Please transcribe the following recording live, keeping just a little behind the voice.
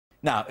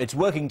Now, its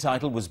working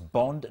title was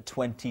Bond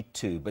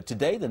 22, but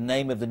today the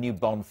name of the new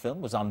Bond film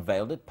was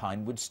unveiled at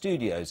Pinewood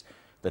Studios.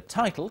 The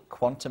title,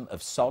 Quantum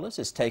of Solace,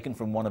 is taken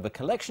from one of a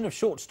collection of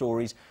short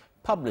stories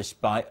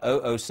published by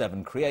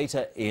 007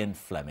 creator Ian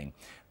Fleming.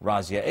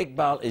 Razia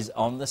Iqbal is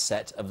on the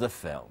set of the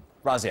film.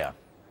 Razia.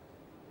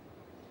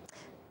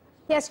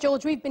 Yes,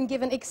 George, we've been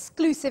given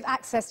exclusive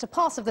access to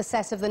part of the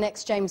set of the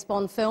next James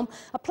Bond film,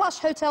 a plush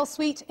hotel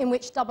suite in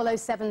which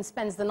 007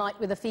 spends the night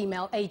with a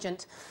female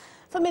agent.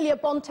 Familiar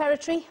Bond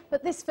territory,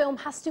 but this film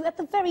has to, at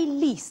the very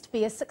least,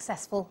 be as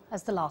successful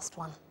as the last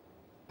one.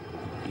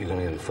 You're going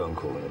to get a phone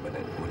call in a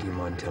minute. Would you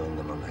mind telling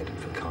them I'm headed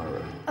for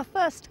Cairo? A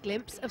first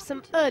glimpse of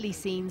some early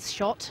scenes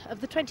shot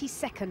of the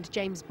 22nd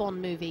James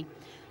Bond movie.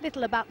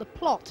 Little about the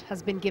plot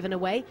has been given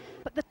away,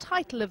 but the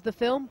title of the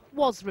film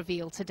was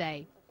revealed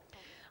today.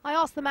 I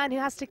asked the man who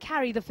has to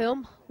carry the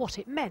film what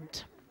it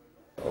meant.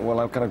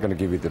 Well, I'm kind of going to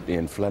give you the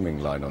Ian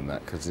Fleming line on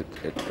that, because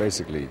it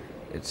basically,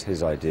 it's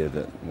his idea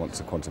that once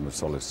the quantum of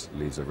solace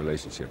leaves a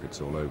relationship, it's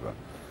all over.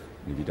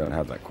 And if you don't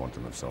have that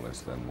quantum of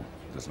solace, then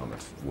there's not much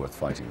worth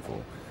fighting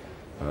for.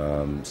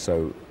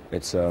 So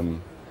it's a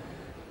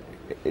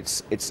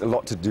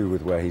lot to do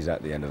with where he's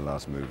at the end of the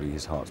last movie.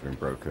 His heart's been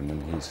broken,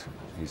 and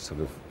he's sort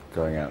of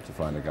going out to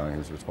find a guy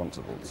who's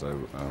responsible. So,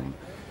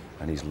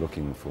 and he's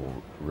looking for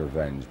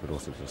revenge, but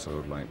also to sort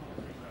of, like,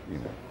 you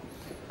know,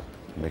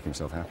 make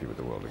himself happy with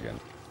the world again.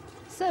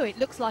 So it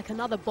looks like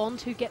another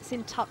Bond who gets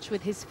in touch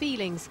with his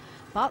feelings,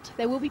 but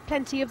there will be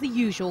plenty of the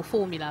usual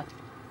formula.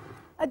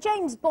 A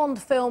James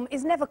Bond film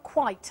is never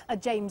quite a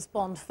James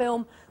Bond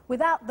film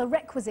without the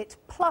requisite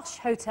plush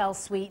hotel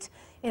suite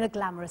in a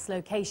glamorous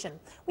location.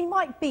 We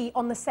might be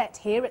on the set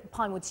here at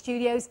Pinewood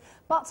Studios,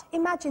 but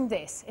imagine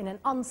this in an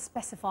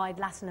unspecified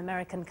Latin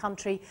American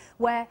country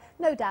where,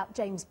 no doubt,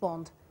 James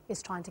Bond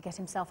is trying to get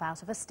himself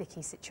out of a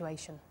sticky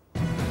situation.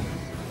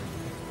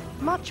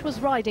 Much was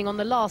riding on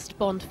the last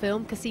Bond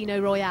film, Casino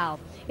Royale.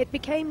 It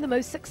became the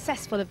most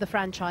successful of the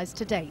franchise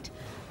to date.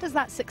 Does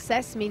that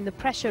success mean the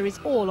pressure is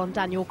all on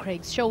Daniel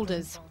Craig's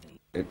shoulders?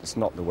 It's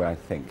not the way I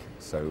think,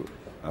 so,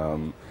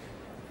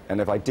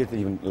 and if I did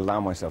even allow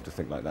myself to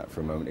think like that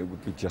for a moment, it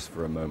would be just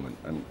for a moment,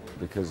 and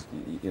because,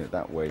 you know,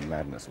 that way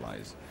madness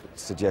lies.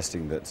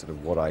 Suggesting that sort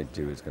of what I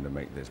do is going to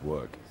make this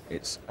work,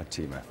 it's a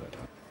team effort.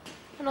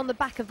 And on the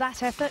back of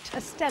that effort,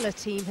 a stellar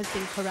team has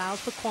been corralled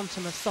for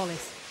Quantum of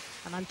Solace.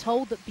 And I'm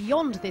told that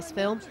beyond this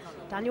film,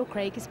 Daniel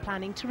Craig is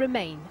planning to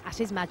remain at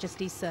His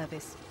Majesty's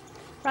service.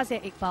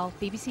 Razia Iqbal,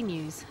 BBC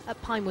News, at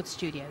Pinewood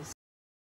Studios.